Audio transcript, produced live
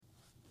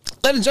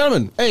Ladies and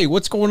gentlemen, hey,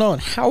 what's going on?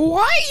 How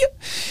are you?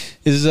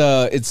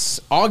 It's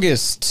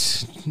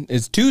August.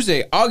 It's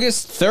Tuesday,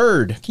 August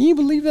 3rd. Can you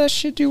believe that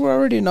shit, dude? We're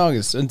already in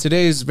August. And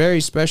today's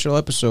very special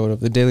episode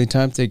of the Daily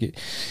Time Ticket.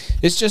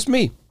 It's just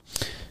me.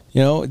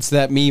 You know, it's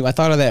that meme. I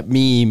thought of that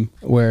meme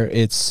where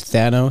it's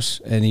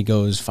Thanos and he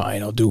goes,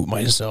 fine, I'll do it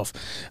myself.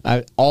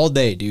 All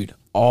day, dude.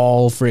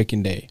 All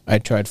freaking day. I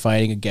tried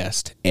finding a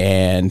guest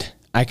and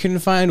I couldn't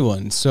find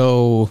one,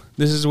 so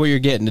this is what you're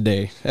getting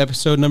today.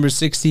 Episode number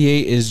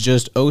 68 is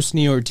just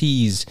Osni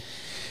Ortiz,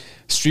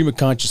 Stream of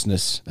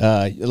Consciousness.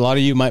 A lot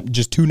of you might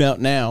just tune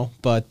out now,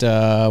 but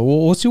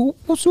we'll see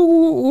what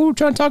we're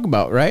trying to talk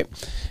about, right?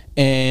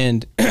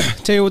 And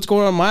tell you what's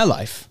going on in my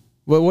life.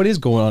 What is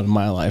going on in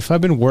my life?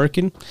 I've been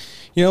working.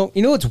 You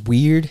know what's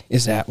weird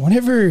is that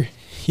whenever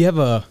you have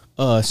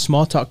a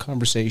small talk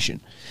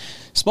conversation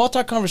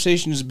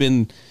has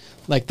been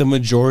like the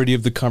majority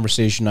of the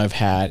conversation I've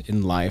had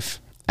in life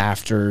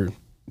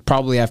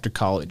probably after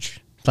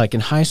college. Like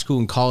in high school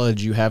and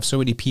college, you have so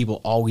many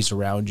people always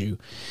around you,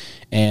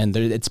 and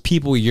it's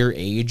people your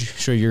age,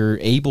 so you're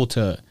able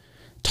to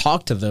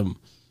talk to them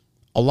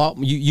a lot.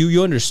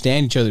 You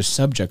understand each other's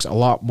subjects a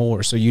lot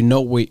more, so you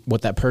know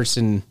what that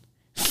person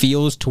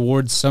feels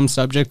towards some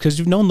subject because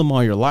you've known them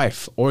all your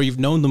life, or you've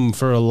known them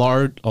for a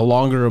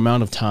longer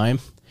amount of time.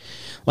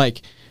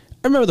 Like,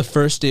 I remember the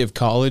first day of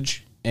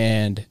college,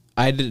 and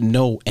I didn't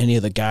know any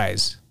of the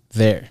guys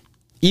there,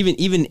 even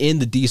in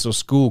the diesel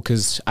school,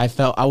 because I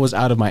felt I was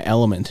out of my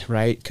element,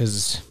 right?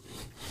 Because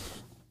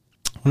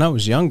when I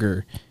was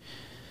younger,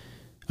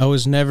 I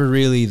was never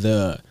really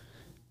the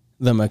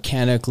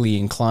mechanically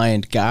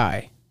inclined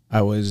guy.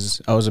 I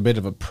was a bit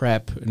of a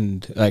prep,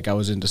 and like I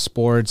was into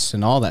sports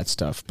and all that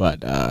stuff. But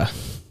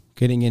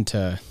getting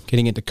into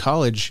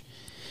college,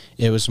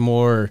 it was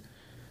more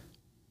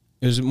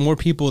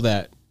people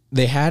that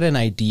they had an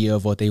idea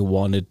of what they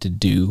wanted to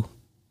do.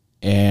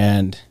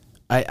 And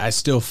I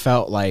still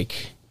felt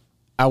like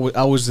I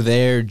was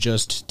there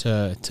just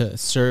to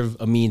serve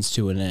a means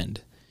to an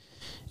end.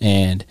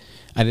 And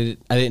I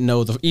didn't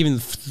know even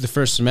the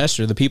first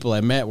semester, the people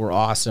I met were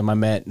awesome.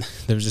 There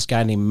was this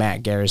guy named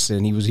Matt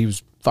Garrison. He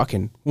was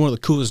fucking one of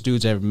the coolest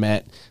dudes I ever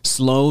met.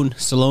 Sloan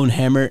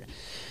Hemmert.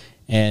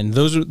 And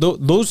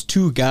those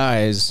two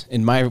guys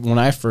when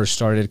I first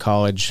started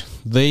college,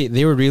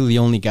 they were really the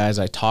only guys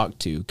I talked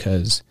to,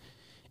 because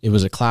it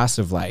was a class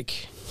of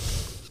like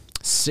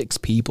 6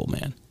 people,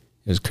 man.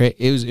 It was crazy.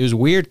 It was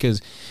weird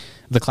because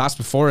the class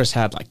before us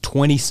had like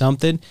 20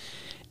 something,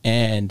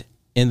 and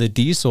in the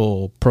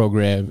diesel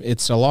program,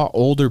 it's a lot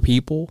older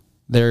people.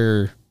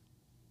 For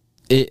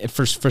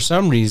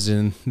some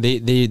reason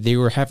they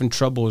were having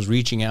troubles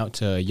reaching out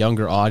to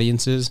younger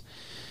audiences,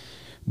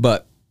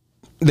 but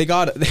they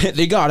got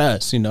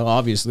us,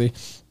 obviously.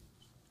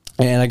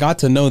 And I got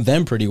to know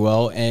them pretty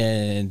well,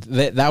 and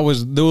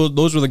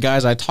those were the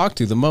guys I talked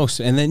to the most.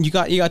 And then you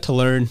got to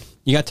learn,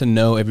 you got to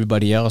know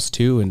everybody else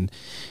too, and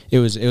it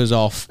was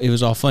all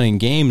fun and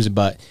games.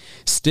 But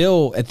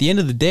still, at the end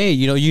of the day,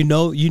 you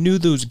knew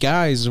those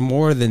guys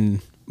more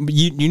than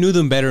you knew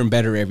them better and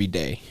better every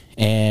day.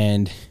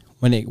 And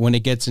when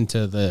it gets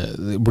into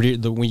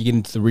when you get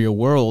into the real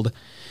world,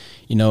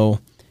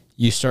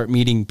 you start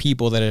meeting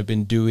people that have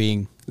been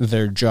doing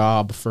their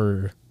job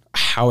for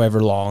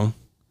however long.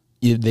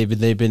 They've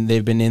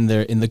been in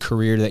the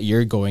career that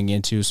you're going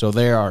into, so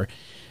they are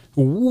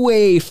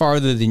way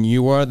farther than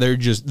you are.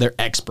 They're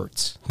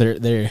experts.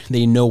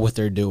 They know what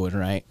they're doing,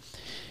 right?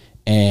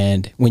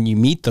 And when you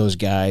meet those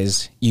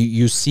guys,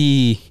 you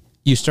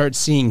start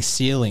seeing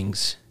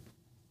ceilings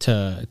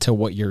to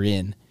what you're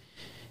in,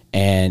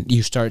 and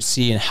you start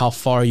seeing how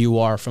far you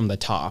are from the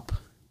top.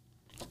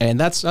 And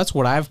that's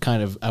what I've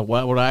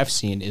what I've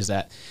seen is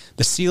that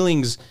the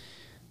ceilings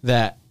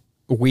that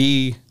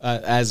we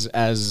as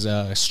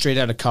straight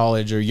out of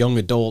college or young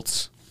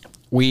adults,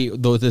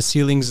 the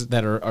ceilings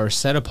that are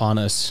set upon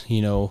us,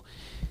 they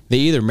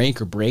either make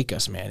or break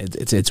us, man.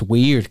 It's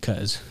weird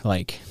because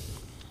like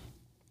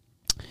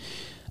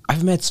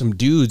I've met some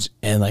dudes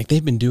and like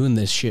they've been doing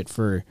this shit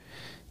for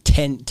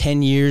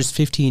 10 years,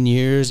 15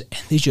 years,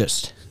 and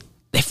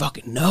they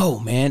fucking know,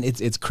 man.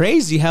 It's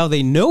crazy how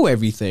they know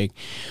everything.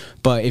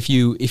 But if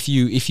you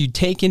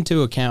take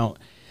into account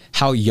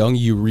how young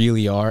you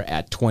really are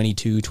at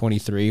 22,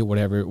 23,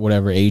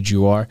 whatever age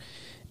you are,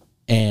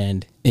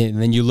 and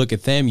then you look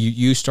at them,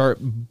 you start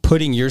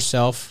putting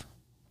yourself,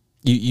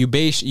 what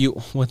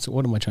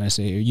am I trying to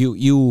say here?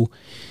 You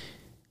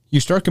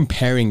start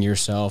comparing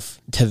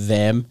yourself to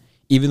them,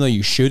 even though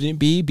you shouldn't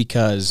be,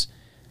 because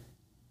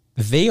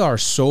they are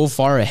so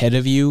far ahead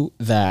of you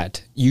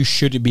that you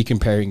shouldn't be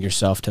comparing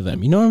yourself to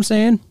them. You know what I'm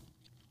saying?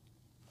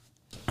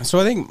 So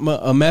I think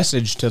a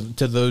message to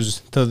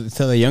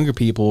the younger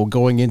people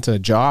going into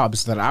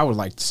jobs that I would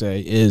like to say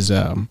is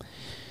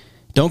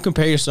don't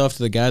compare yourself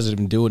to the guys that have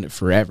been doing it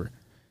forever.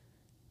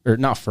 Or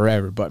not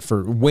forever, but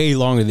for way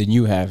longer than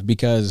you have,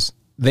 because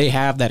they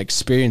have that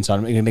experience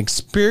on them. And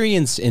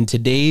experience in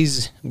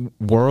today's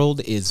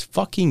world is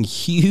fucking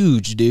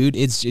huge, dude.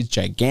 It's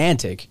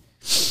gigantic.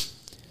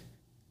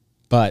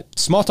 But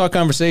small talk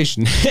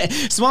conversation,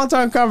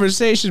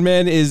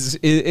 man,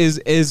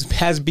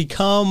 has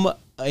become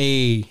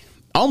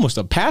almost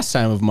a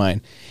pastime of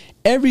mine.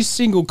 Every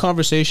single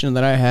conversation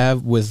that I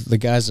have with the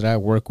guys that I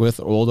work with,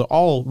 they're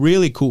all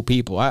really cool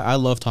people. I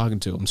love talking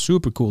to them,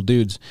 super cool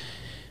dudes.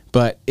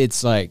 But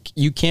it's like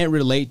you can't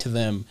relate to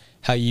them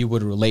how you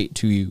would relate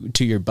to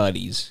your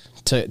buddies,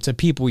 to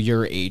people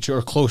your age or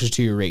closer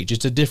to your age.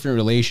 It's a different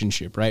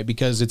relationship, right?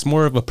 Because it's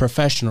more of a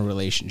professional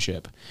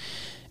relationship.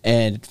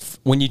 And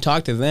when you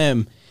talk to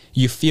them,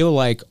 you feel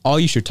like all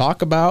you should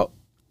talk about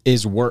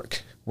is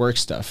work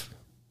stuff.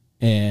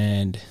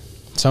 And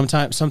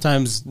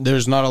sometimes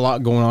there's not a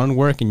lot going on in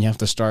work, and you have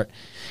to start,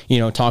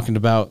 talking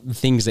about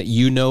things that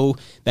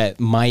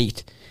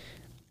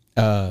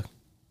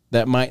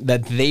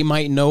that they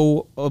might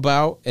know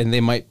about, and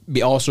they might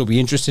also be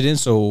interested in.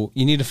 So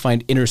you need to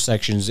find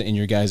intersections in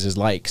your guys'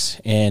 likes.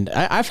 And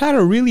I've had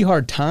a really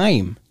hard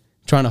time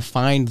trying to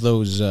find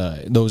those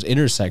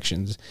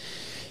intersections.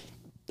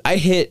 I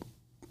hit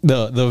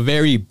the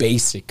very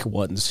basic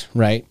ones,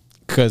 right?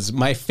 Because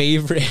my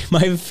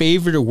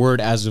favorite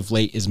word as of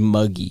late is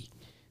muggy.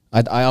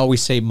 I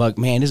always say mug.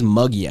 Man, it's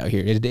muggy out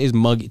here. It is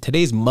muggy.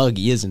 Today's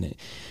muggy, isn't it?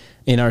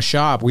 In our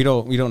shop, we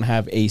don't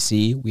have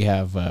AC. We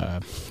have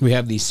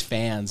these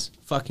fans.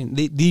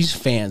 These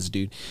fans,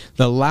 dude.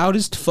 The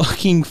loudest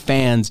fucking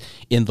fans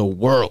in the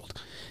world,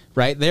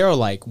 right? They're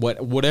like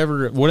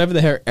whatever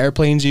the hell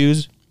airplanes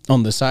use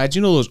on the sides.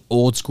 You know those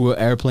old school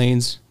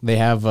airplanes? They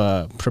have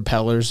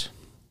propellers.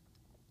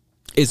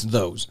 It's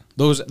those.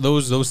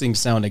 Those things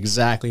sound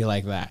exactly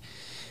like that.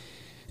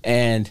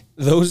 And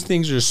those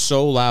things are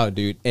so loud,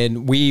 dude.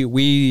 And there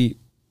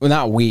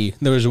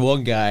was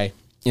one guy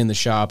in the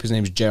shop. His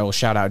name's Gerald.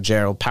 Shout out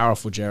Gerald,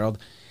 powerful Gerald.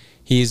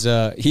 He was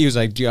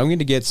like, dude, I'm going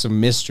to get some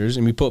misters,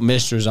 and we put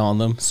misters on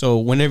them. So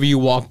whenever you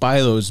walk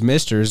by those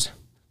misters,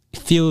 it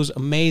feels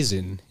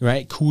amazing,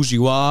 right? Cools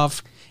you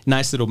off.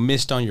 Nice little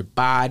mist on your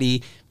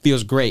body.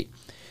 Feels great.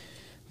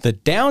 The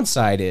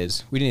downside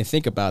is, we didn't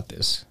think about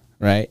this,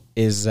 right,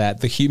 is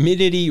that the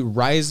humidity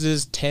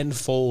rises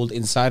tenfold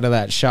inside of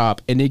that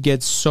shop, and it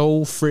gets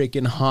so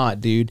freaking hot,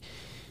 dude.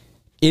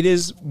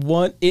 It's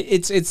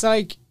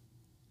like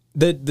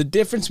the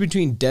difference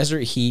between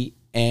desert heat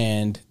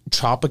and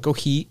tropical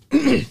heat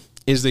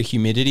is the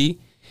humidity,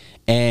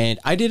 and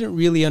I didn't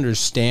really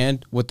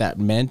understand what that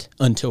meant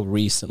until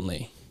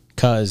recently,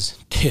 because,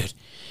 dude,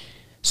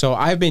 so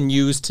I've been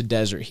used to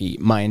desert heat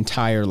my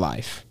entire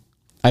life.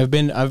 I've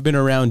been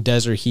around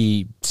desert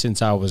heat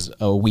since I was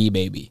a wee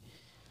baby.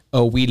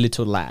 A wee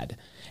little lad.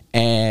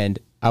 And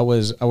I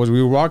was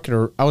walking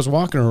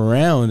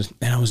around,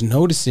 and I was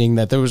noticing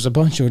that there was a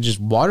bunch of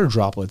just water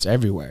droplets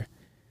everywhere.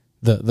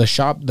 The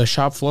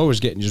shop floor was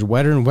getting just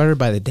wetter and wetter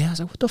by the day. I was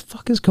like, what the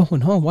fuck is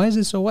going on? Why is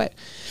it so wet?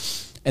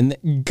 And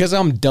because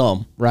I'm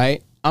dumb,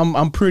 right?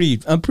 I'm pretty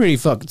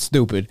fucking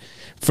stupid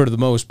for the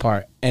most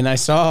part. And I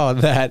saw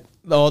that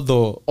all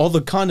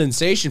the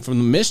condensation from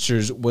the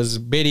misters was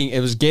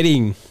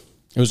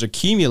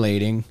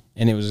accumulating.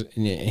 And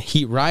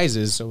heat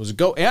rises, so it was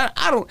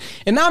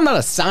and I'm not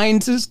a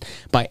scientist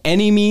by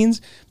any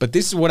means, but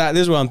this is what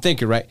I'm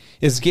thinking, right?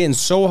 It's getting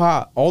so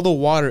hot, all the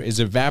water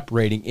is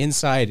evaporating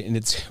inside, and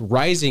it's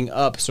rising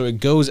up, so it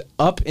goes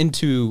up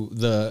into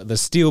the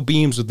steel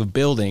beams of the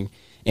building,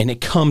 and it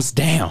comes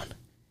down,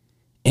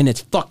 and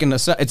it's fucking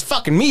us up. It's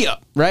fucking me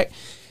up, right?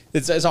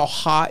 It's all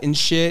hot and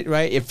shit,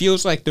 right? It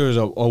feels like there's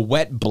a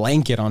wet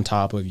blanket on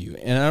top of you,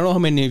 and I don't know how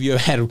many of you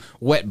have had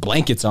wet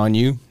blankets on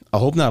you. I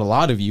hope not a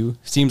lot of you.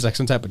 Seems like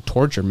some type of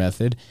torture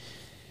method.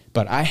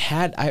 But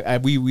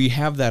we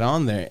have that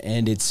on there,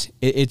 and it's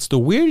the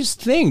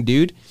weirdest thing,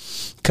 dude,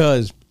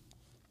 because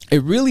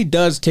it really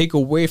does take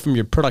away from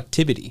your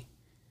productivity.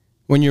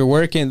 When you're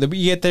working, you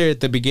get there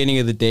at the beginning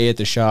of the day at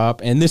the shop,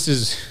 and this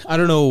is, I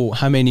don't know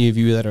how many of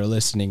you that are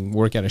listening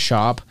work at a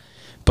shop,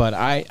 but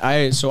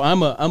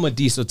I'm a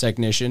diesel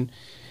technician,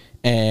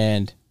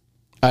 and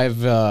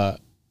I've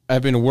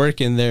been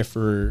working there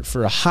for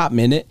a hot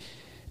minute,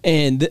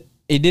 and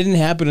it didn't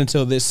happen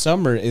until this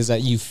summer, is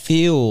that you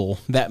feel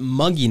that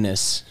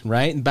mugginess,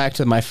 right? And back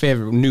to my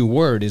favorite new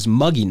word is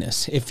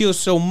mugginess. It feels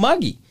so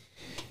muggy.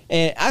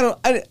 And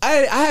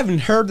I haven't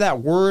heard that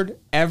word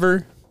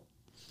ever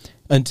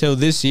until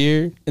this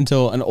year,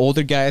 until an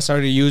older guy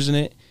started using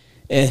it.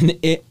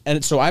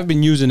 And so I've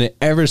been using it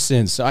ever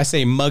since. So I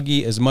say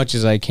muggy as much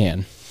as I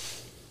can.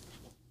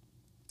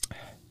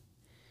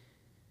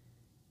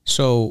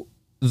 So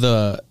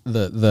the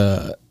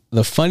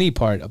funny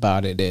part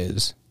about it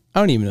is,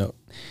 I don't even know.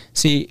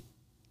 See,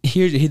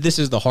 this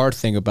is the hard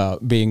thing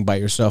about being by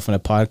yourself in a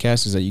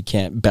podcast, is that you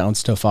can't bounce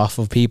stuff off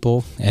of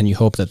people and you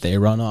hope that they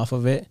run off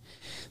of it.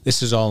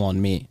 This is all on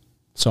me.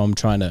 So I'm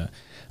trying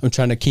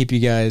to keep you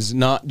guys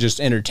not just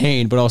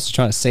entertained, but also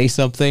trying to say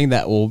something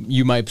that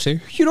you might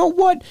say, you know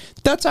what?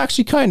 That's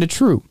actually kind of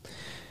true.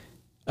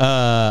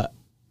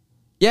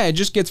 Yeah, it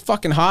just gets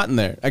fucking hot in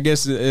there, I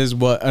guess is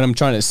what I'm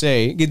trying to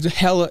say.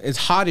 It's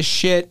hot as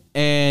shit,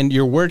 and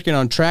you're working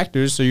on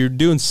tractors, so you're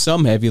doing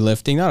some heavy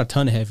lifting. Not a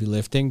ton of heavy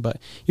lifting, but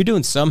you're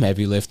doing some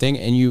heavy lifting,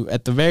 and you,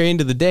 at the very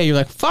end of the day, you're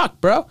like, fuck,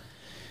 bro.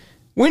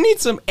 We need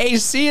some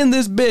AC in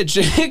this bitch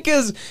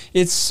because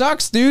it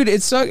sucks, dude.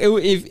 It sucks.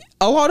 If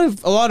a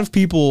lot of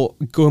people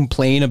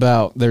complain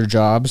about their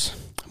jobs,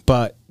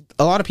 but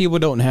a lot of people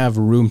don't have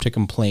room to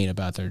complain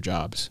about their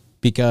jobs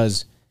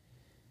because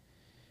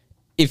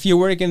if you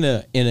work in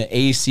an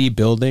AC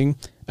building,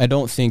 I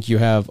don't think you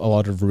have a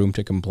lot of room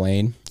to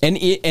complain. And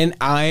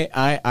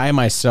I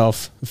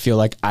myself feel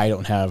like I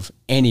don't have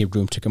any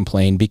room to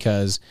complain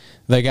because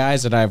the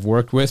guys that I've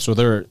worked with, so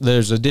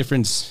there's a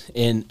difference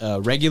in a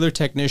regular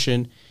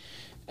technician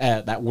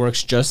that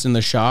works just in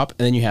the shop, and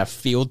then you have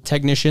field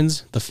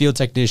technicians. The field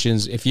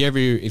technicians, if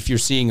you're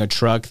seeing a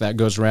truck that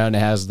goes around, it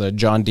has the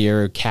John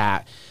Deere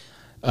Cat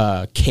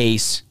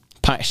case.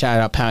 Shout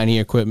out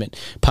Pioneer Equipment,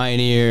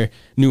 Pioneer,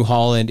 New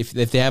Holland. If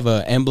they have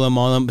an emblem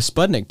on them,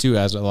 Sputnik too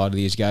has a lot of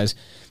these guys.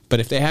 But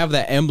if they have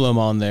that emblem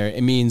on there,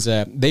 it means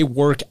that they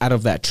work out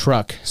of that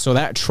truck. So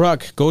that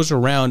truck goes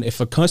around. If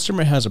a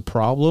customer has a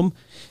problem,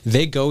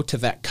 they go to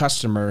that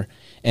customer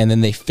and then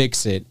they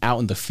fix it out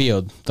in the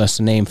field. That's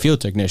the name,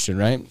 field technician,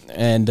 right?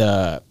 And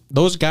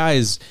those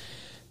guys,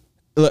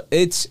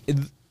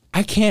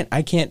 I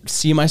can't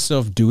see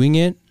myself doing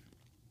it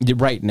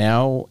right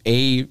now,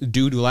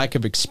 due to lack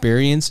of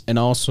experience, and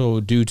also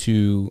due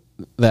to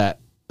that,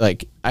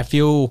 like, I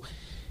feel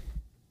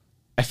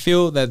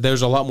that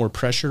there's a lot more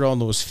pressure on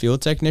those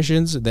field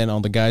technicians than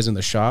on the guys in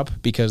the shop,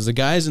 because the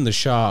guys in the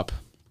shop,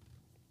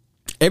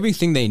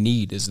 everything they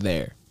need is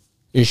there.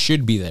 It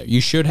should be there. You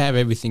should have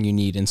everything you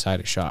need inside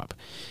a shop.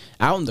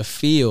 Out in the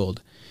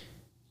field,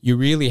 you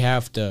really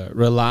have to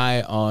rely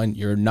on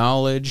your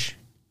knowledge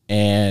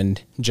and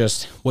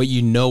just what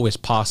you know is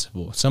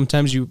possible.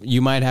 Sometimes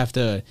you might have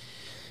to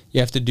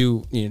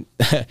do,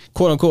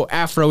 quote unquote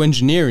Afro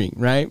engineering,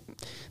 right?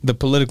 The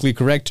politically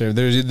correct term.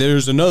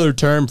 There's another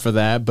term for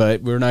that,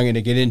 but we're not going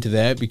to get into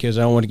that because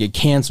I don't want to get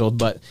canceled.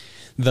 But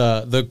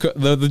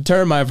the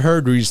term I've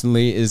heard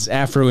recently is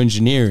Afro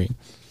engineering,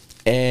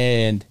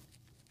 and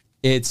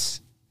it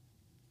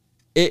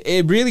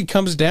really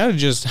comes down to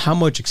just how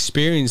much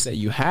experience that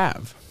you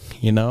have,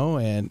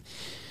 and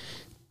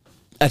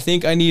I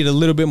think I need a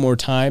little bit more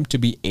time to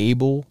be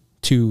able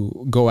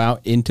to go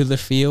out into the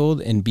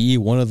field and be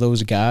one of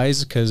those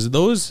guys, because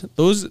those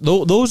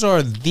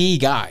are the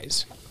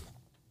guys.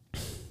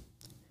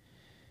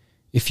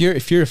 If you're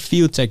a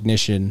field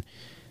technician,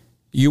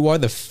 you are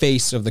the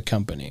face of the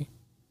company,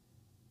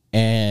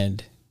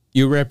 and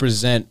you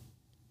represent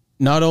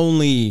not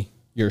only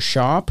your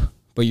shop,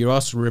 but you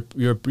also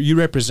you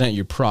represent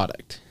your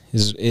product.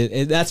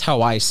 That's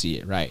how I see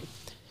it, right?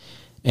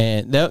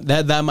 And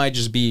that might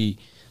just be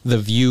the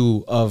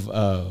view of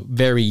a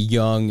very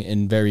young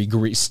and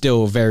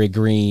still very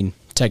green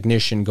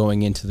technician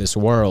going into this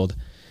world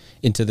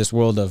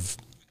of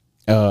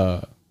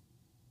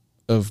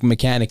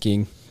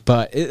mechanicking.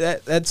 But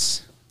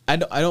I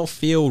don't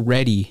feel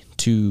ready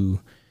to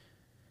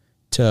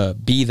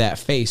be that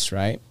face,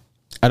 right?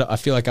 I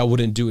feel like I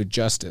wouldn't do it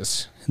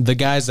justice. The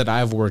guys that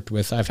I've worked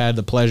with, I've had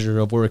the pleasure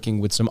of working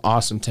with some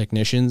awesome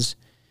technicians.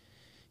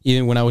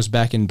 Even when I was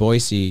back in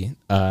Boise,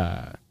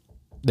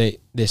 they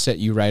set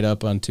you right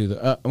up onto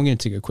the... I'm going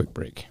to take a quick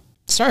break.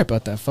 Sorry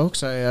about that,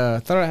 folks. I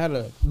thought I had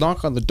a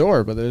knock on the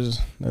door, but there's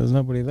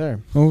nobody there.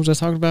 What was I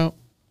talking about?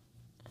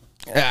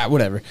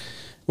 Whatever.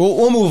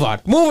 We'll move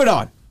on. Move it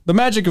on. The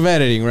magic of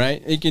editing,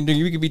 right? You can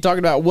be talking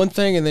about one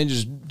thing and then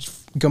just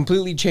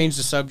completely change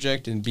the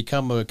subject and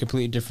become a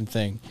completely different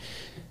thing.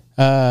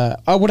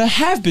 What I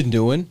have been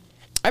doing,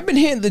 I've been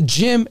hitting the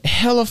gym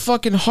hella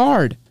fucking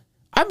hard.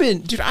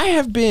 I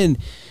have been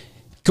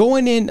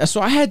going in.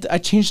 So I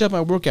changed up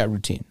my workout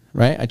routine,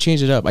 right? I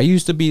changed it up. I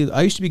used to be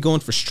going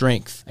for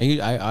strength.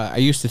 I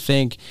used to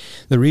think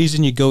the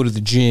reason you go to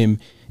the gym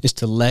is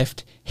to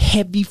lift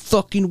heavy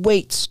fucking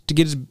weights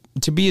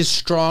to be as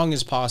strong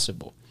as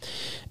possible.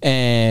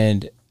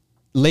 And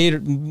later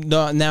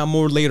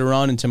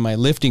on into my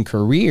lifting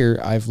career,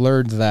 I've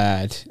learned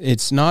that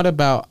it's not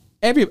about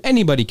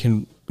anybody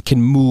can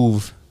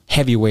move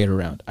heavy weight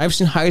around. I've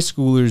seen high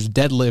schoolers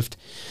deadlift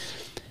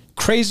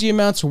crazy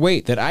amounts of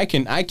weight that I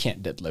can't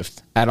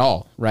deadlift at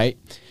all, right?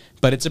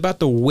 But it's about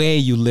the way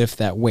you lift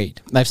that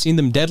weight. I've seen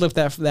them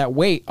deadlift that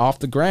weight off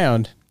the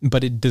ground,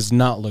 but it does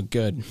not look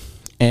good.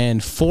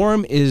 And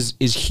form is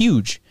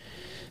huge.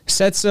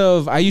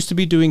 I used to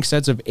be doing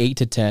sets of 8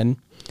 to 10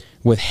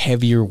 with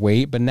heavier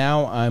weight, but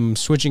now I'm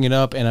switching it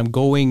up and I'm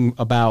going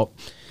about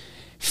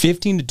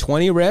 15 to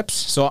 20 reps.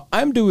 So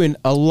I'm doing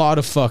a lot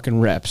of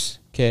fucking reps,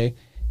 okay?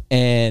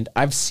 And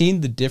I've seen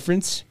the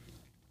difference.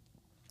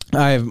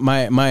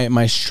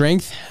 My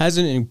strength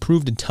hasn't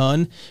improved a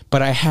ton,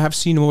 but I have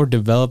seen more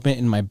development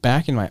in my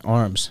back and my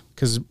arms.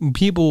 Because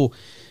people,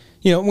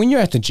 when you're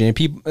at the gym,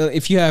 people,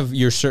 if you have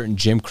your certain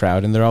gym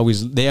crowd and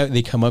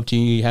they come up to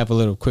you, you have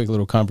a quick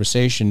little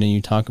conversation and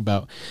you talk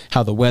about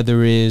how the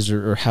weather is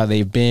or how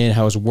they've been,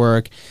 how's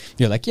work.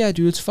 You're like, yeah,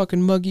 dude, it's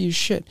fucking muggy as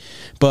shit.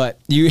 But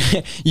you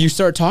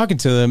start talking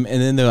to them and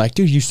then they're like,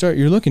 dude,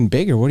 you're looking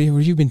bigger. What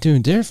have you been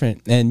doing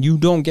different? And you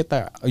don't get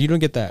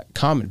that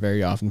comment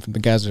very often from the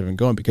guys that have been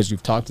going because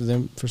you've talked to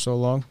them for so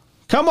long.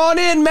 Come on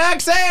in,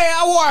 Max. Hey,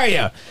 how are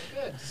you?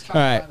 Good. All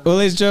right. Well,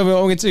 ladies and gentlemen,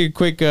 I'm going to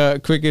take a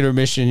quick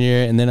intermission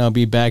here, and then I'll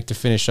be back to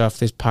finish off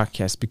this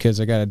podcast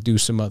because I got to do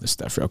some other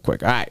stuff real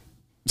quick. All right.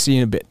 See you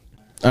in a bit.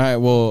 All right.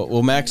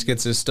 Well, Max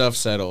gets his stuff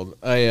settled.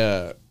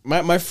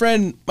 My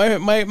friend,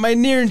 my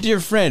near and dear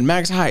friend,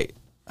 Max. Hi.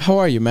 How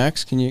are you,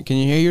 Max? Can you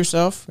hear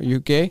yourself? Are you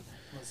okay?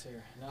 Let's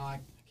hear. No, I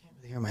can't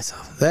really hear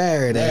myself.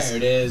 There it is. There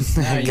it is.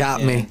 It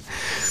got me.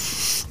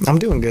 I'm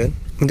doing good.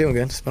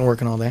 Just been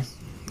working all day.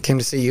 Came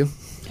to see you.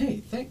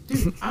 Hey,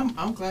 dude,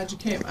 I'm glad you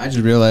came. I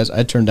just realized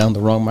I turned down the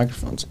wrong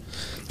microphones.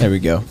 There we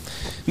go.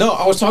 No,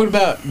 I was talking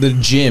about the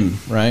gym,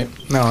 right?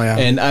 Oh yeah.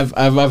 And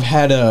I've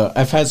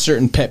had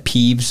certain pet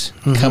peeves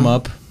come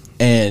up,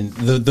 and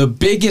the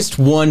biggest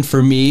one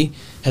for me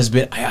has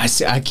been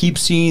I keep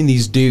seeing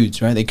these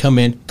dudes, right? They come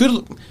in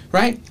good,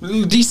 right?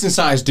 Decent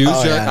sized dudes.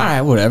 Oh, They're yeah. like, all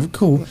right, whatever,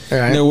 cool. All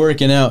right. And they're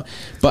working out,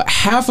 but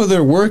half of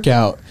their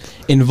workout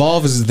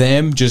involves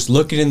them just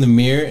looking in the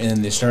mirror and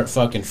then they start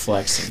fucking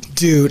flexing.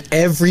 Dude,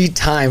 every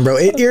time, bro.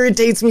 It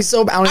irritates me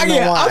so bad. I don't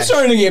even know why. I'm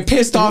starting to get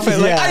pissed off at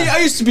Yeah. I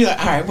used to be like,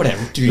 all right,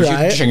 whatever, dude,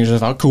 Right? you're checking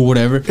yourself out, cool,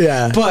 whatever.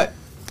 Yeah. But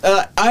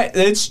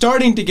it's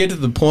starting to get to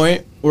the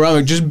point where I'm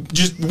like,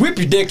 just whip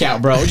your dick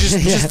out, bro.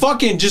 Just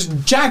fucking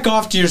jack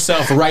off to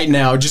yourself right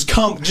now. Just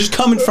come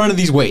in front of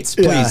these weights,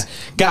 please. Yeah.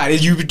 God,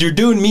 you're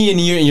doing me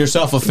and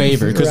yourself a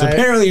favor because Right.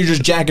 apparently you're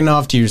just jacking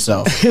off to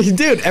yourself.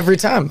 Dude, every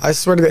time. I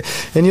swear to God.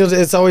 And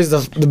it's always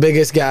the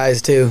biggest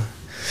guys too.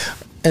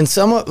 And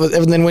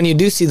then when you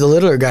do see the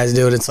littler guys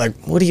do it, it's like,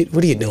 what are you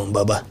doing,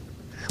 Bubba?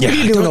 Yeah, What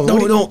are you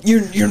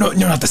doing? you're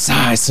not the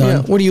size, son.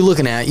 Yeah, what are you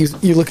looking at?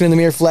 You're looking in the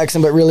mirror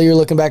flexing, but really you're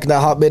looking back at that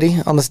hot biddy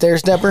on the stair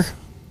stepper?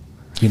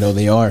 You know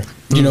they are.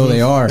 You know they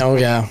are. Oh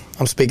yeah,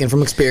 I'm speaking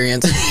from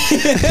experience.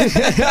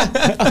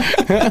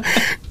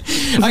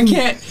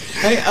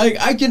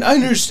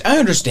 I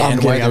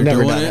understand why they're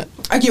doing it.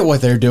 I get why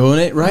they're doing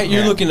it, right?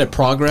 You're looking at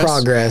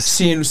progress,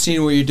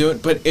 seeing what you're doing.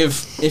 But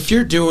if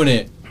you're doing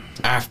it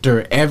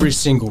after every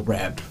single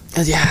rep,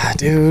 Yeah,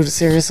 dude,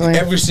 seriously.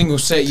 every single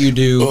set you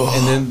do,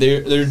 and then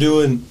they're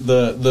doing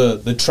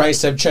the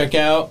tricep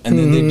checkout, and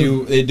then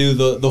they do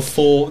the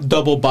full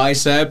double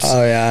biceps.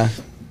 Oh yeah.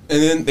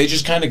 And then they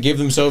just kind of give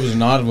themselves a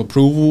nod of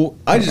approval.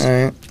 I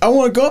Right.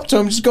 want to go up to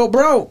them, just go,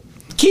 bro,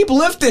 keep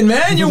lifting,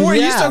 man. You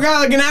Yeah. still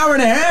got like an hour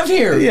and a half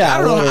here. Yeah,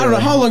 I don't know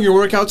how long your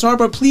workouts are,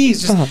 but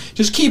please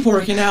just keep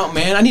working out,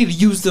 man. I need to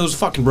use those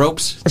fucking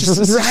ropes.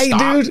 Just Right,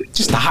 stop. dude?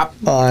 Just stop.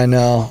 Oh, I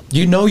know.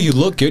 You know you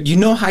look good. You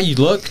know how you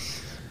look.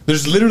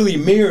 There's literally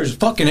mirrors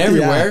fucking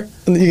everywhere.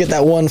 Yeah. You get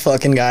that one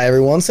fucking guy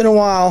every once in a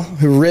while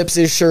who rips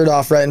his shirt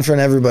off right in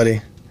front of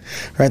everybody,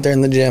 right there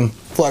in the gym,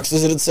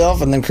 flexes it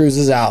itself, and then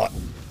cruises out.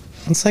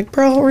 It's like,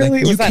 bro, really?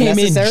 Like, you Was that came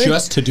necessary? in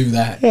just to do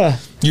that. Yeah.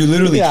 You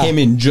literally Yeah. came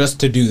in just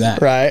to do that.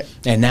 Right.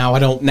 And now I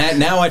don't.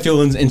 Now I feel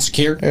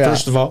insecure. Yeah.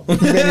 First of all. You've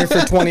been here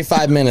for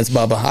 25 minutes,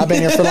 Bubba. I've been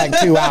here for like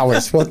 2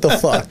 hours. What the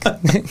fuck?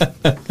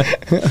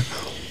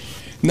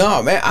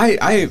 No, man,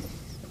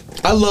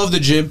 I love the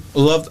gym. I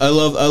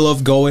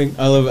love going.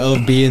 I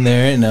love being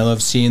there, and I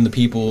love seeing the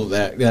people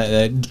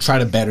that try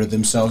to better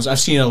themselves. I've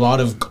seen a lot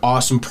of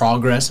awesome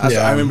progress.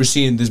 I remember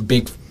seeing this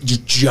big,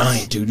 just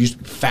giant dude. He used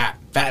to be fat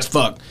as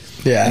fuck.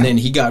 Yeah. And then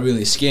he got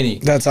really skinny.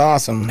 That's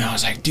awesome. And I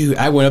was like, dude,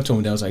 I went up to him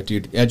and I was like,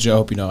 dude, Edge, I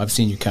hope you know, I've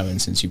seen you coming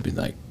since you've been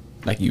like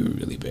you were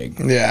really big.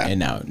 Yeah. And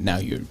now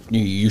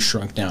you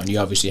shrunk down. You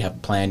obviously have a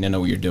plan. I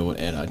know what you're doing,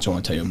 and I just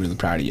want to tell you, I'm really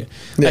proud of you.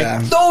 Yeah.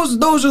 Like,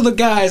 those are the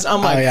guys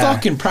I'm like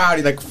fucking proud of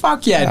you. Like,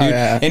 fuck yeah, dude.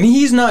 Yeah. And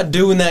he's not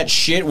doing that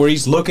shit where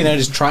he's looking at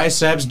his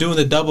triceps, doing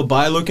the double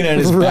bi, looking at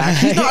his back.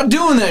 He's not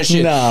doing that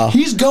shit. No.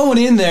 He's going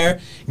in there,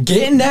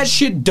 getting that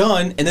shit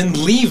done, and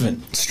then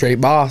leaving.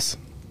 Straight boss.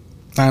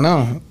 I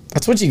know.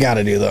 That's what you got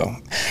to do, though.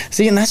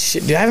 See, and that's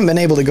shit, dude. I haven't been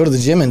able to go to the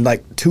gym in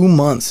like 2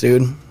 months,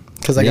 dude.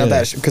 Because I got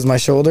that, because my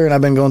shoulder, and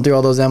I've been going through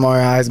all those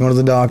MRIs, going to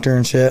the doctor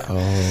and shit.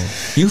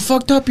 Oh. You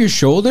fucked up your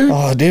shoulder?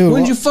 Oh, dude.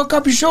 When did you fuck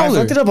up your shoulder? I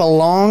fucked it up a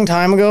long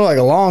time ago, like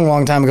a long,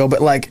 long time ago,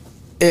 but like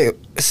it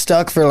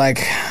stuck for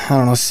like, I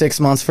don't know, 6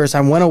 months. First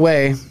time, went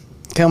away,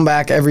 come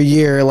back every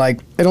year.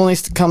 Like, it only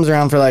comes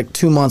around for like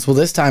 2 months. Well,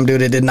 this time,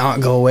 dude, it did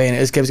not go away, and it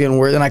just kept getting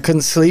worse. And I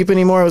couldn't sleep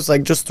anymore. It was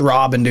like just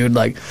throbbing, dude.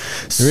 Like,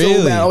 so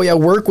Really? bad. Oh, yeah,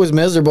 work was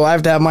miserable. I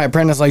have to have my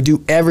apprentice like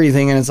do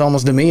everything, and it's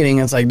almost a meeting.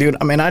 It's like, dude,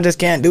 I mean, I just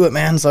can't do it,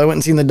 man. So I went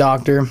and seen the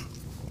doctor.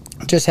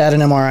 Just had an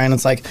MRI, and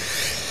it's like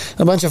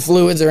a bunch of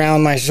fluids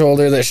around my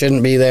shoulder that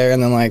shouldn't be there,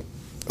 and then like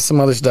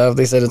some other stuff.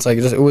 They said it's like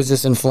it was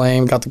just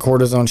inflamed. Got the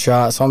cortisone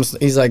shot. So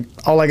he's like,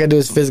 all I gotta do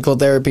is physical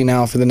therapy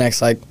now for the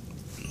next like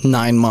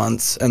 9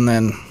 months, and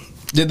then.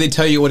 Did they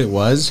tell you what it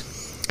was?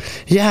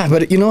 Yeah,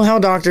 but you know how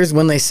doctors,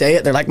 when they say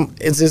it, they're like,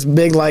 it's this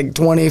big, like,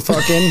 20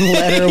 fucking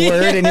letter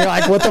word, and you're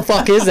like, what the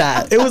fuck is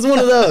that? It was one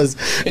of those.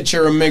 It's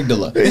your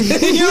amygdala.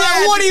 You're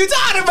like, what are you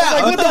talking about?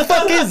 Like, what the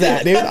fuck is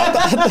that, dude?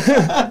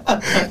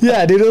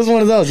 Yeah, dude, it was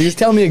one of those. He was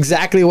telling me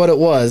exactly what it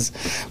was,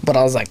 but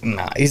I was like,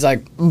 nah. He's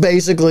like,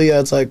 basically,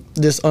 it's like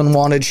this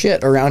unwanted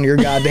shit around your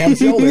goddamn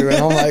shoulder, and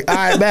I'm like, all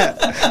right,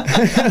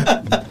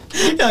 bet.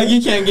 Like,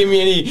 you can't give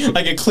me any,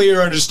 like, a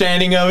clear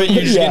understanding of it.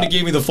 You're just going to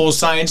give me the full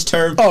science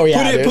term. Oh,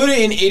 yeah, Put it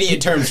in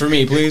idiot terms for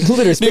me, please.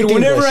 Dude,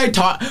 whenever I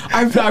talk,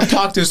 I've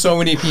talked to so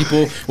many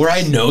people where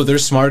I know they're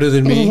smarter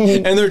than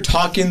me, and they're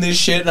talking this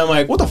shit, and I'm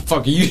like, what the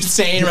fuck are you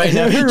saying right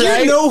now? Do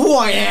you know who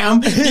I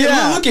am?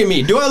 Look at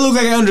me. Do I look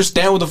like I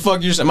understand what the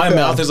fuck you're saying? My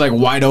mouth is, like,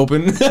 wide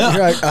open. You're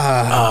like,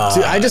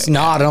 dude, I just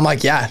nod, and I'm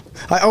like, yeah.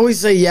 I always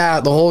say yeah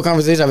the whole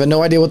conversation. I have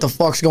no idea what the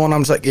fuck's going on.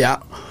 I'm just like,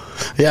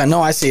 yeah,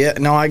 no, I see it.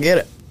 No, I get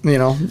it. You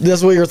know,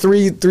 that's what your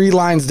three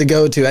lines to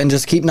go to, and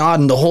just keep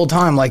nodding the whole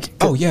time. Like,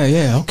 oh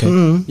yeah,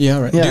 okay, yeah,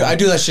 right. Yeah. Dude, I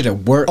do that shit at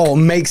work. Oh,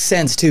 makes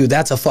sense too.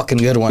 That's a fucking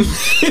good one.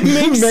 It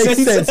makes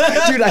sense,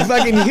 dude. I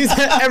fucking use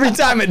it every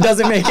time. It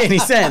doesn't make any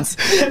sense.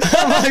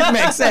 I'm like,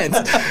 makes sense,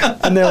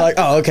 and they're like,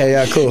 oh, okay,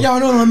 yeah, cool. Yeah,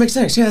 no, that makes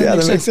sense. Yeah,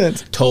 that makes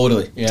sense.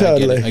 Totally. Yeah,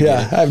 totally.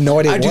 I have no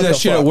idea. I do that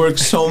shit at work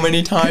so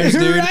many times,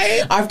 dude.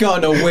 Right? I've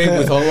gotten away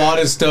with a lot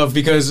of stuff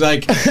because,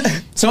 like,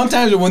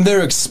 sometimes when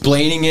they're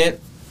explaining it,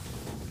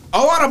 a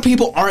lot of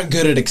people aren't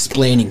good at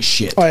explaining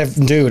shit.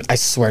 Dude, I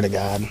swear to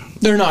God.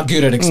 They're not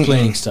good at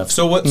explaining stuff.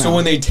 So what? No. So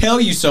when they tell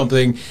you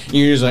something,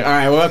 you're just like, all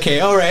right, well,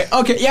 okay, all right,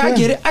 okay, yeah, I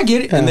get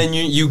it. Yeah. And then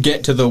you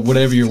get to the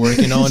whatever you're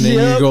working on, and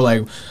then you go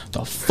like, what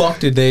the fuck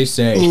did they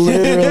say?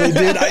 Literally,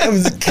 dude. It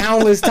was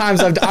countless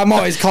times I'm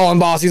always calling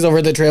bosses over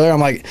at the trailer.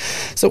 I'm like,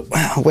 so,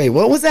 wait,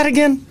 what was that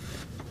again?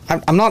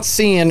 I'm not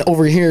seeing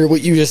over here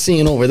what you just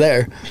seeing over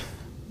there.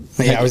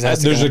 Yeah,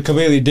 there's a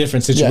completely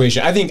different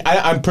situation. Yeah. I think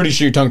I'm pretty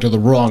sure you're talking to the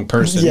wrong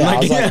person.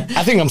 Yeah,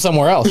 I think I'm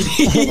somewhere else.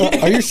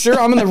 Are you sure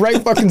I'm in the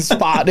right fucking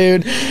spot,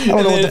 dude? I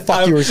don't know what the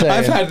fuck you were saying.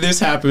 I've had this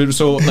happen.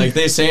 So like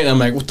they say it, and I'm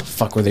like, what the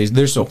fuck were they?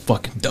 They're so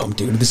fucking dumb,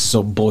 dude. This is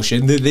so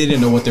bullshit. They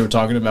didn't know what they were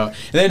talking about.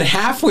 And then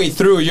halfway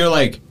through, you're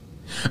like,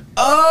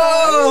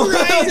 oh,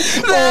 right.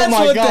 That's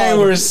what they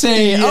were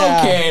saying.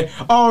 Yeah. Okay,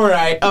 all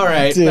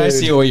right. Dude, I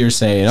see what you're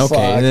saying.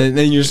 Okay, and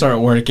then you start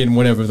working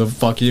whatever the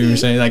fuck you were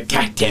saying. Like,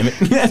 God damn it,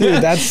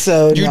 dude, that's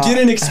so. You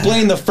didn't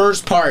explain the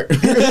first part,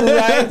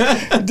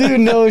 right? Dude,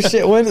 no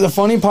shit. The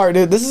funny part,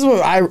 dude, this is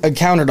what I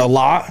encountered a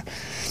lot.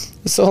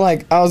 So,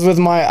 like, I was with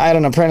I had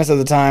an apprentice at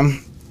the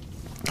time.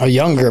 A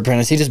younger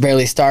apprentice. He just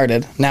barely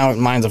started. Now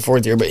mine's a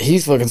 4th year, but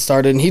he's fucking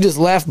started, and he just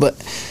left.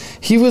 But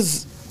he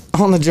was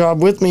on the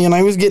job with me, and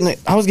I was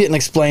getting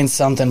explained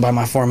something by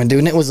my foreman, dude,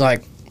 and it was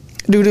like,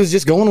 dude, it was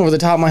just going over the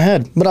top of my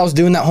head. But I was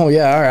doing that whole,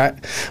 all right.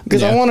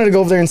 Because I wanted to go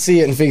over there and see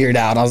it and figure it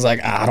out. I was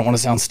like, I don't want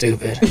to sound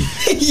stupid.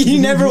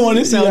 You never want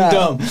to sound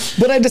dumb.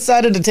 But I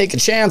decided to take a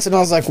chance, and I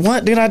was like,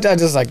 what? Dude, I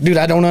just like, dude,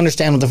 I don't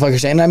understand what the fuck you're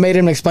saying. And I made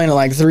him explain it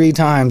like 3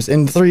 times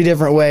in 3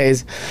 different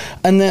ways.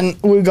 And then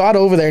we got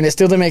over there, and it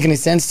still didn't make any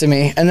sense to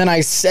me. And then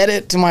I said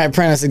it to my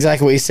apprentice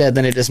exactly what he said,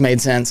 then it just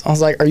made sense. I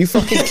was like, are you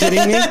fucking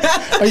kidding me?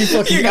 Are you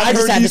fucking... I've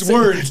heard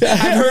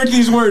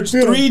these words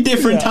 3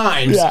 different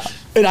times. Yeah.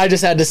 And I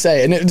just had to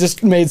say it, and it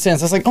just made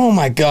sense. I was like, "Oh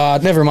my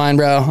God, never mind,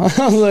 bro." I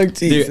was like,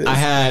 Jesus. Dude,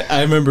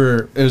 I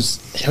remember it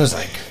was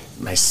like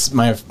my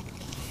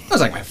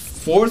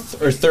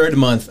 4th or 3rd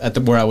month at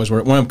where I was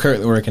where I'm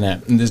currently working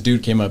at, and this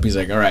dude came up. He's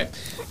like, "All right,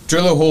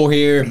 drill a hole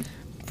here,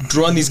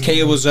 run these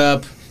cables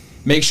up,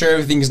 make sure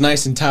everything's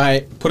nice and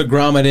tight. Put a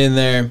grommet in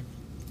there,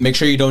 make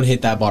sure you don't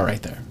hit that bar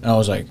right there." And I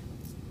was like,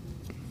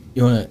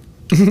 "You want to?"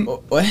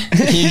 What?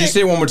 Can you just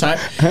say it one more time?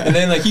 And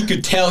then like you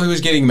could tell he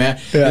was getting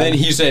mad. Yeah. And then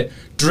he said,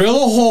 drill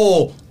a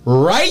hole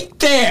right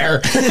there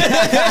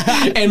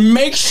and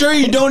make sure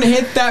you don't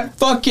hit that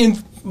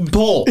fucking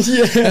pole.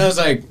 Yeah. And I was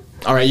like,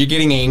 all right, you're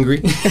getting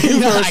angry.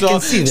 I can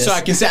see this. So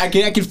I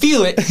can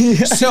feel it.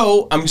 Yeah.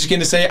 So I'm just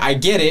gonna say I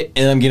get it,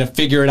 and I'm gonna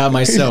figure it out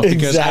myself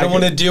because I don't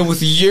want to deal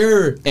with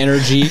your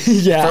energy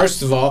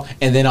first of all,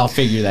 and then I'll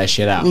figure that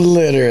shit out.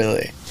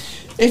 Literally.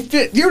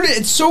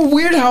 It's so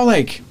weird how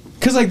like.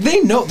 Because, like,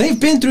 they've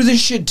been through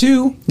this shit,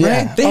 too,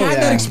 right? They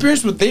had that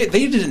experience, but they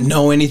didn't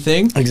know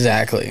anything.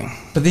 Exactly.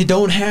 But they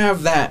don't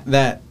have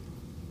that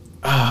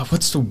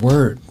what's the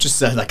word? Just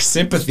that, like,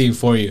 sympathy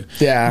for you.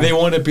 Yeah. They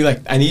want to be like,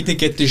 I need to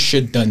get this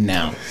shit done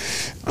now.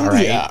 All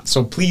right? Yeah.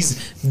 So,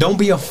 please, don't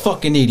be a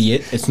fucking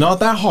idiot. It's not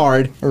that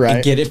hard. Right.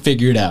 And get it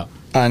figured out.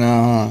 I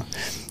know.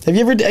 Have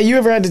you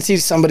ever had to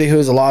teach somebody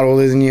who's a lot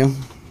older than you?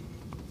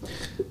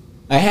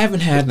 I haven't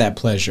had that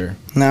pleasure.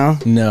 No?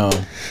 No.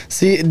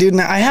 See, dude,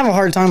 I have a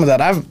hard time with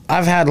that.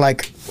 I've had,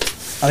 like,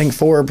 I think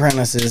 4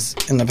 apprentices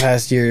in the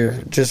past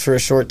year just for a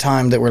short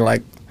time that were,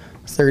 like,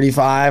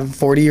 35,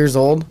 40 years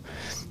old.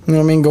 You know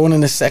what I mean? Going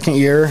into 2nd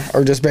year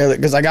or just barely.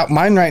 Because I got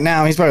mine right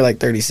now. He's probably, like,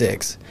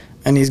 36.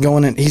 And he's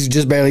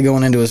just barely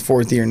going into his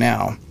 4th year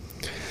now.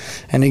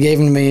 And he gave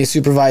him to me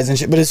supervising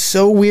shit. But it's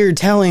so weird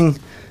telling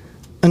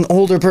an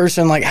older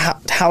person like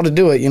how to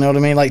do it, you know what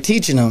I mean? Like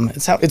teaching them.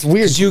 It's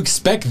weird. 'Cause you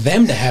expect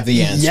them to have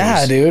the answers.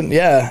 Yeah, dude.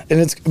 Yeah, and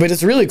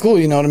it's really cool.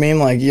 You know what I mean?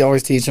 Like you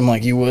always teach them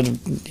like you would,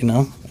 you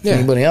know,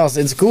 anybody else.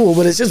 It's cool,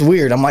 but it's just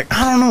weird. I'm like,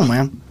 I don't know,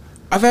 man.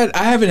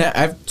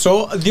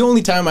 So the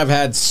only time I've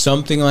had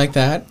something like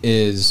that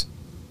is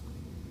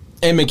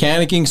in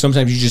mechanicking.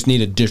 Sometimes you just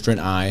need a different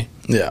eye,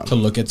 to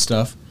look at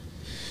stuff.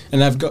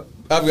 And I've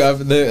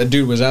The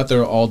dude was out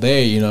there all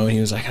day, you know, and he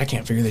was like, I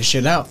can't figure this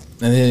shit out.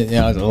 And then, you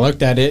know, I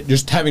looked at it,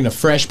 just having a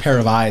fresh pair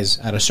of eyes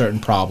at a certain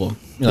problem.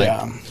 You're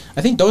like,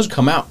 I think those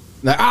come out.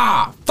 Like,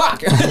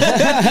 fuck. Shit.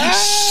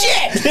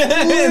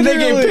 And they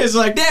get pissed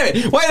like, damn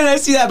it, why didn't I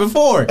see that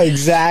before?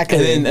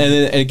 Exactly. And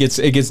then it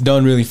gets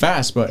done really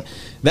fast. But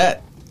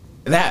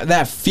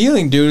that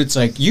feeling, dude, it's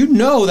like, you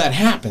know that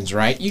happens,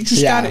 right? You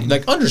just gotta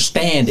like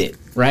understand it,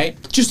 right?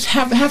 Just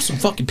have some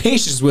fucking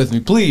patience with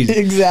me, please.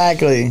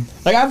 Exactly.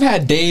 Like, I've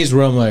had days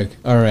where I'm like,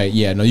 all right,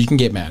 yeah, no, you can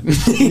get mad.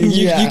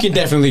 you can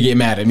definitely get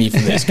mad at me for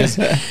this, because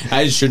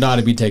I should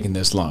not be taking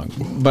this long.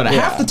 But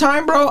half the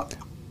time, bro,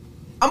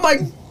 I'm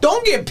like,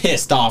 don't get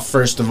pissed off,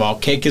 first of all,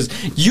 okay? Because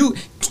you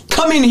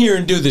come in here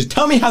and do this.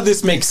 Tell me how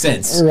this makes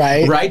sense.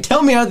 Right?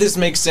 Tell me how this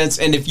makes sense.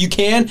 And if you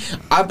can,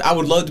 I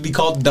would love to be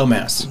called a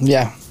dumbass.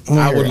 Yeah.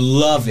 I would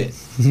love it.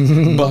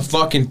 But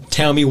fucking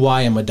tell me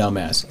why I'm a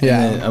dumbass.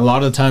 Yeah. And a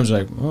lot of the times,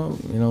 like, well,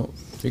 you know,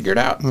 figure it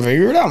out.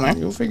 Figure it out, man.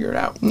 You'll figure it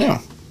out.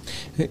 Yeah.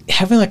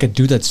 Having like a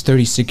dude that's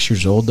 36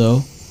 years old,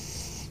 though.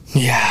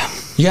 Yeah.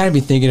 You got to be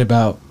thinking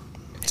about,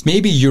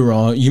 maybe you're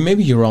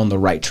on the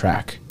right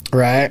track.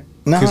 Right.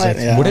 No,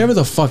 whatever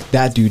the fuck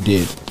that dude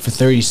did for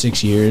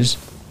 36 years,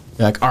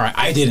 you're like, all right,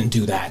 I didn't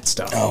do that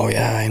stuff. Oh,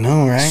 yeah, I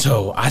know, right?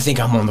 So I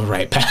think I'm on the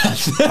right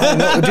path. I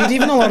know. Dude,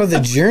 even a lot of the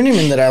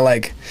journeymen that I,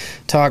 like,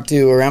 talk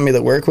to around me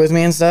that work with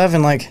me and stuff,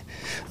 and, like,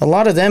 a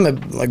lot of them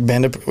have, like,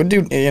 been to,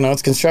 dude, you know,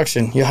 it's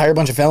construction. You hire a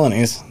bunch of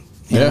felonies.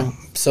 You know?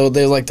 So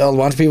there's, like, a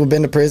bunch of people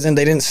been to prison.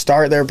 They didn't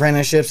start their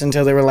apprenticeships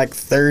until they were, like,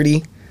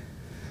 30.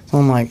 So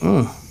I'm like,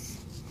 all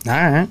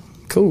right,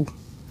 cool.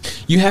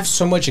 You have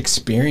so much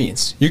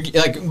experience. You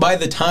like, by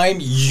the time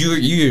you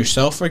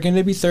yourself are going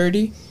to be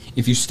 30,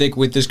 if you stick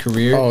with this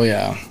career. Oh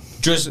yeah.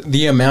 Just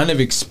the amount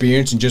of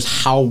experience and just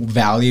how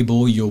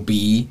valuable you'll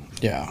be.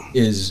 Yeah.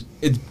 It's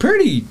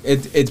pretty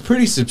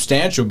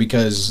substantial,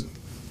 because,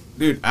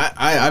 dude,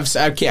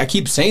 I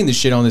keep saying this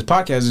shit on this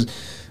podcast. Is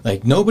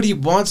like, nobody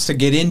wants to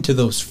get into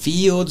those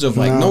fields of,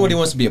 like, nobody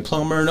wants to be a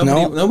plumber.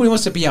 Nobody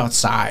wants to be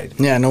outside.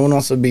 Yeah, no one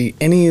wants to be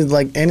any of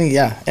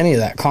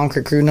that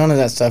concrete crew, none of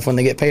that stuff when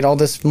they get paid all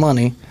this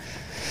money.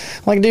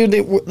 Like, dude,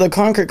 the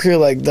concrete crew,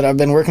 like, that I've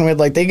been working with,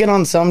 like, they get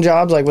on some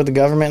jobs, like, with the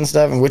government and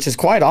stuff, and which is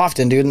quite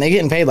often, dude, and they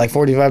getting paid, like,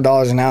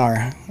 $45 an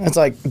hour. It's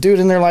like, dude,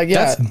 and they're like,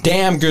 yeah. That's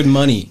damn good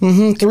money.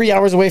 3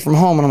 hours away from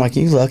home, and I'm like,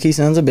 you lucky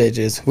sons of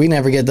bitches. We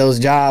never get those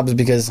jobs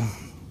because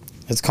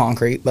it's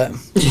concrete, but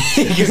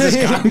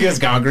it's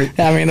concrete.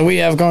 I mean, we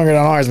have concrete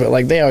on ours, but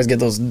like, they always get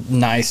those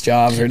nice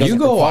jobs. Or you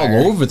go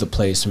all over the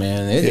place,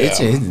 man. It's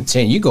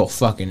insane. You go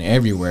fucking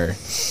everywhere.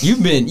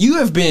 You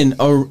have been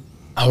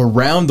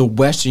around the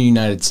Western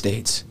United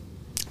States.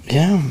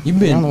 Yeah, you've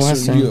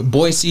been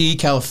Boise,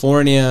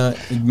 California,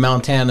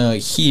 Montana,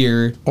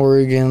 here,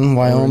 Oregon,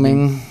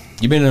 Wyoming.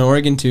 You've been in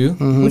Oregon too?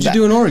 Mm-hmm. What'd you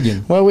do in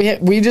Oregon? Well,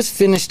 we just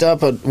finished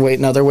up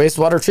another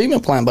wastewater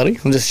treatment plant, buddy.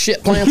 Just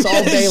shit plants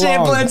all day long.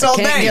 Shit plants all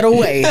day. Can't get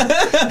away.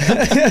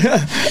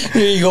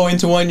 You go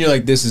into one, you're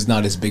like, this is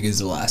not as big as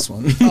the last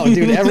one. Oh,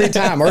 dude, every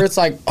time. Or it's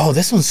like, oh,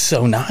 this one's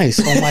so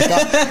nice. Oh my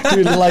God.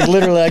 Dude, like,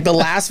 literally, like, the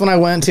last one I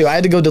went to, I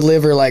had to go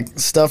deliver, like,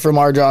 stuff from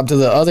our job to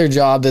the other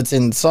job that's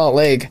in Salt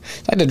Lake.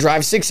 I had to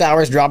drive 6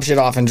 hours, drop shit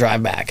off, and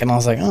drive back. And I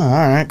was like, oh,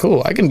 all right,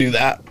 cool. I can do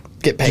that.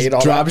 Get paid just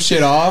all drop that.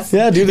 Shit off.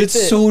 Yeah, dude,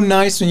 it's so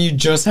nice when you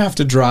just have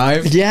to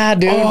drive. Yeah,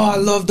 dude. Oh, I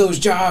love those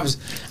jobs.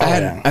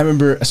 I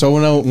remember. So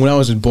when I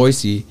was in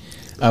Boise,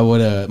 I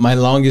would my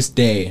longest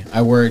day,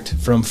 I worked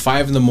from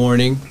 5 in the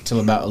morning till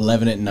about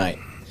 11 at night.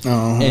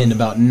 And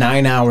about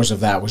 9 hours of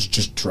that was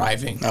just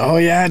driving. Oh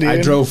yeah, dude.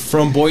 I drove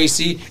from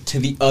Boise to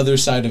the other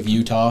side of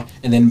Utah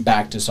and then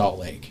back to Salt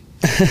Lake.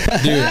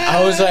 Dude,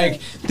 I was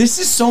like, this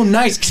is so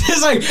nice,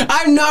 because like,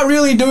 I'm not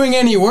really doing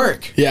any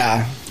work.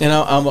 Yeah. And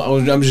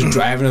I'm just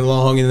driving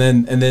along, and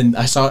then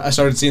I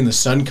started seeing the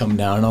sun come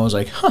down, and I was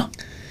like, huh,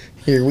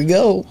 here we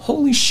go.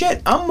 Holy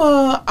shit, I'm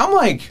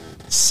like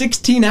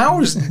 16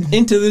 hours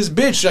into this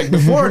bitch. Like,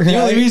 before, the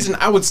only reason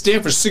I would stay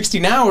for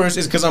 16 hours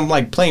is because I'm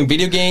like playing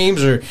video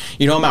games, or,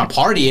 you know, I'm out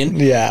partying.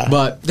 Yeah.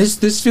 But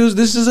this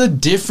is a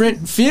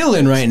different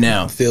feeling right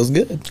now. Feels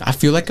good. I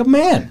feel like a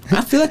man.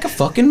 I feel like a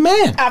fucking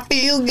man. I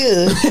feel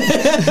good.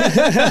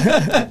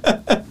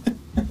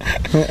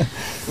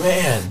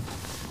 Man.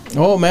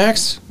 Oh,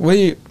 Max, what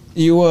do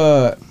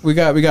we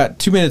got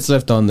 2 minutes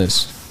left on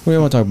this. What do you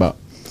want to talk about?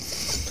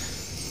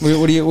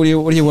 What do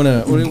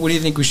you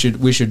think we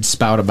should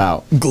spout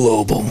about?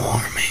 Global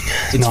warming.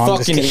 It's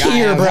fucking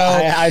here, bro.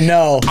 I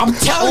know. I'm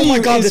telling you, oh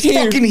my God, it's this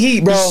here. Fucking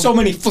heat, bro. There's so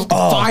many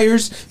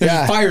fires.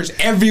 There's fires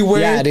everywhere.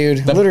 Yeah,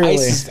 dude. The literally.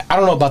 Ice I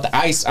don't know about the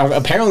ice.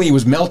 Apparently, it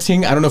was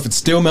melting. I don't know if it's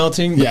still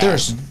melting. But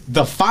there's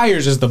the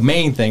fires is the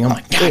main thing. I'm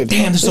like, God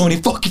damn, there's so many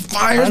fucking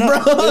fires,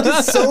 bro.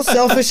 It's so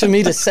selfish of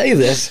me to say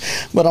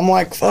this, but I'm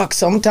like, fuck.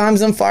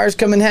 Sometimes them fires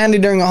come in handy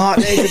during a hot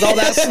day because all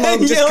that smoke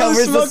just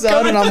covers the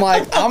sun, and I'm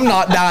like, I'm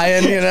not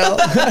dying, you know.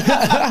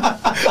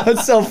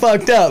 That's so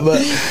fucked up, but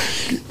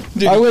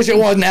dude, I wish it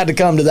wasn't had to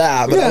come to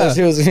that. But I wish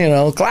it was, you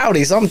know,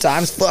 cloudy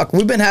sometimes. Fuck,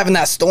 we've been having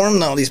that storm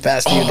though these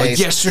past few days.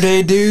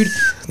 Yesterday, dude,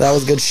 that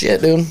was good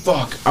shit, dude.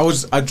 Fuck,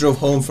 I drove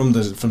home from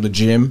the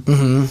gym,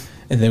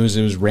 and it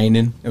was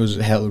raining. It was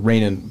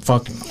raining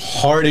fucking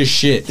hard as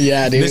shit.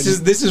 Yeah, dude.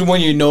 This is when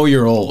you know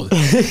you're old.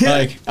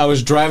 Like I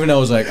was driving, I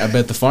was like, I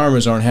bet the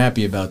farmers aren't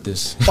happy about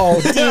this.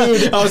 Oh,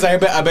 dude. I was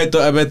like, I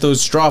bet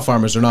those straw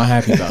farmers are not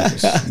happy about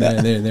this.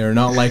 They're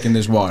not liking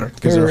this water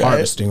because they're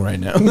harvesting right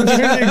now. Dude,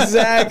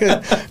 exactly.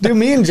 Dude,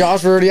 me and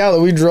Josh were already out.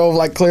 We drove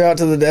like clear out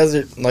to the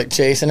desert, like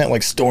chasing it,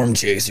 like storm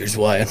chasers.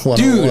 Why?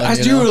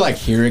 Dude, you were like,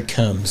 here it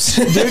comes.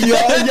 Dude,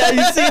 yeah,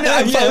 you seen it?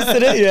 I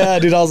posted it. Yeah,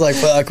 dude, I was like,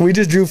 fuck. We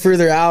just drew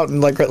further out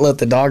and like let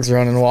the dogs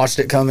run and watched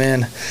it come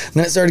in. And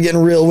then it started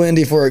getting real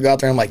windy before it got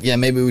there. I'm like, yeah,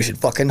 maybe we should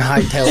fucking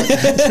hightail it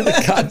to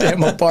the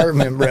goddamn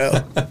apartment, bro.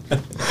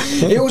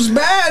 It was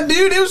bad,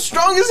 dude. It was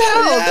strong as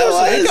hell. Yeah,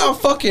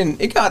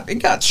 it got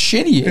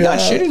shitty. It got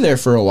shitty there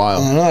for a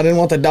while. I don't know. I didn't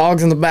want the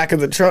dogs in the back of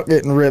the truck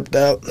getting ripped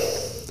out.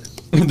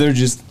 They're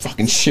just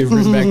fucking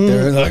shivering back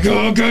there. They're like,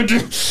 oh, God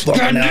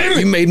damn it.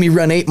 You made me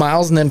run 8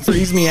 miles and then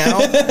freeze me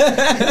out.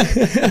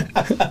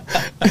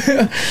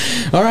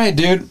 All right,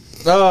 dude.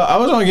 I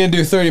was only going to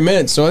do 30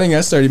 minutes, so I think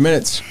that's 30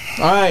 minutes.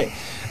 All right.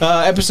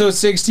 Episode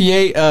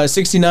 68,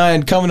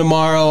 69 coming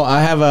tomorrow.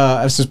 I have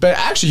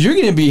actually, you're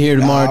going to be here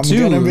tomorrow,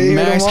 too.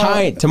 Max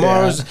Height.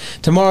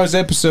 Tomorrow's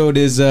episode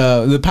is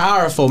the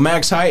powerful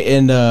Max Height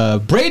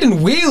and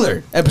Braden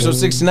Wheeler, episode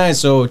 69.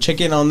 So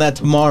check in on that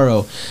tomorrow.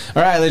 All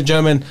right, ladies and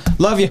gentlemen.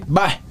 Love you.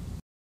 Bye.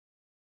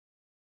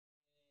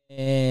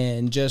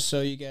 And just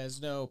so you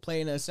guys know,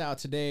 playing us out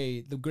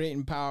today, the great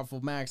and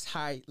powerful Max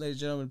Height. Ladies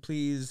and gentlemen,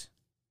 please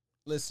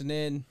listen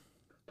in.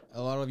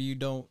 A lot of you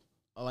don't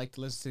like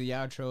to listen to the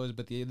outros,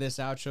 but this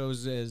outro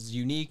is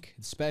unique,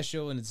 it's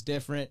special, and it's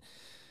different.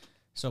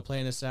 So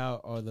playing us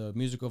out are the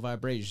musical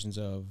vibrations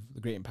of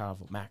the great and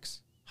powerful Max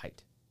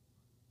Height.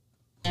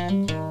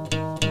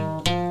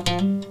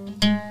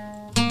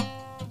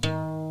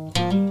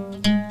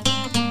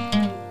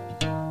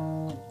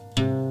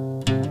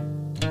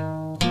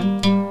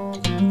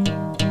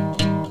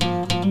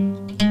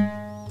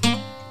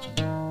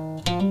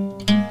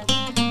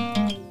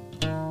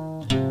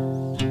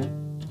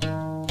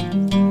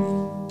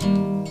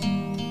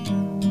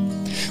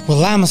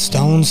 Well, I'm a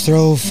stone's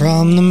throw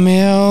from the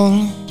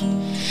mill,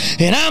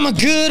 and I'm a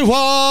good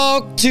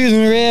walk to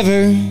the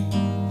river.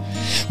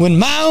 When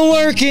my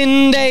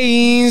working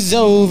day's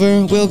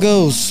over, we'll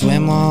go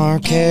swim our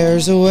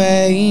cares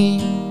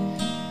away.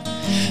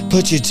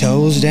 Put your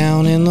toes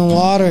down in the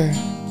water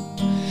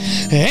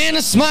and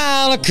a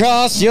smile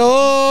across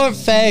your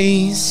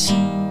face,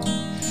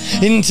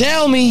 and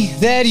tell me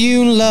that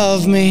you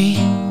love me,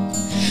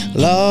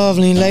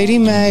 lovely Lady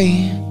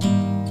May.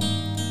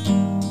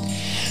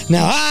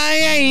 Now I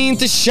ain't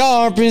the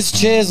sharpest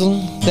chisel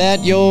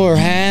that your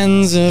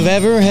hands have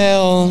ever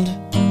held,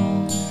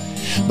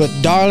 but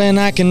darling,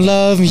 I can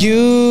love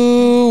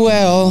you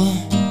well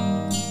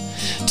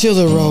till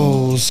the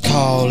rose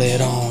call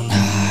it on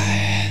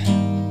high.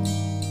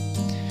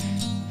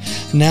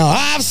 Now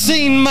I've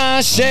seen my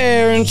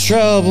share in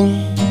trouble,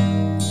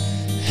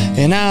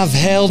 and I've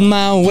held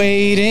my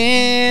weight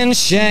in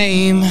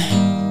shame,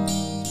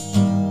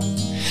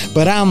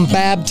 but I'm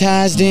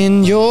baptized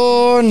in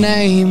your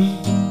name,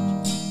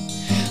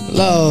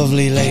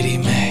 lovely Lady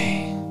May.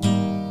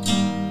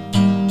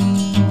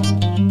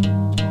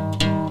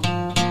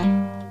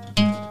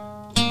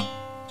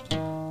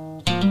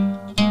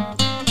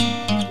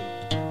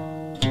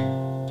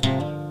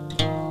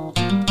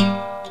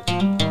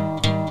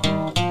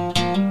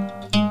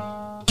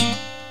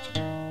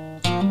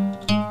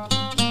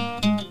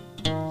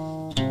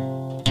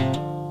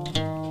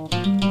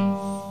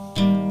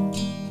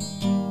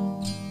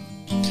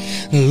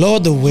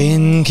 Lord, the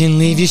wind can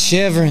leave you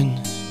shivering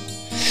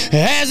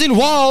as it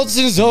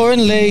waltzes o'er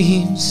and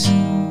leaves.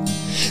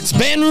 It's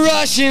been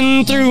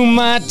rushing through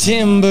my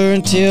timber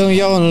until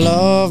your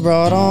love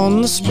brought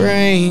on the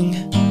spring.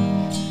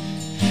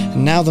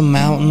 And now the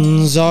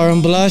mountains are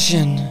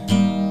blushing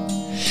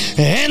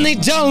and they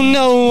don't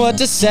know what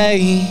to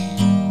say,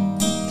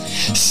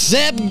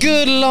 except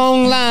good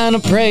long line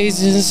of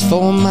praises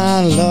for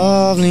my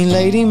lovely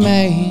Lady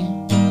May.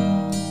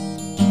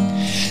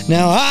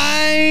 Now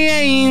I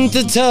ain't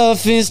the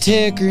toughest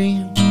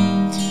hickory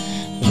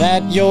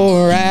that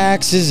your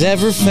axe has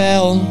ever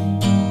fell,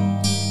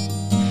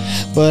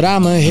 but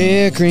I'm a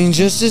hickory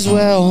just as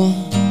well.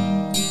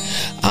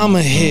 I'm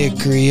a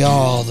hickory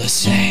all the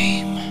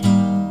same.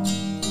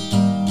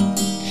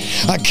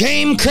 I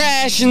came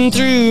crashing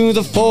through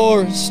the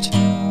forest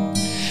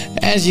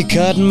as you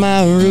cut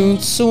my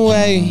roots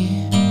away,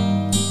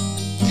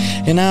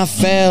 and I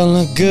fell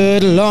a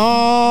good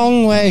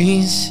long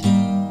ways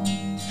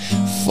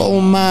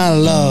for my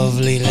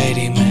lovely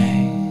Lady May.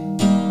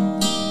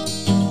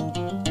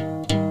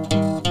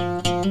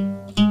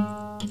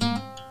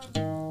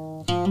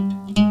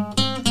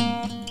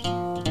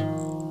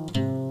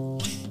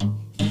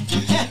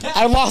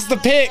 I lost the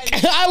pick.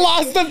 I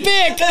lost the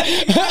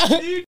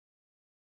pick.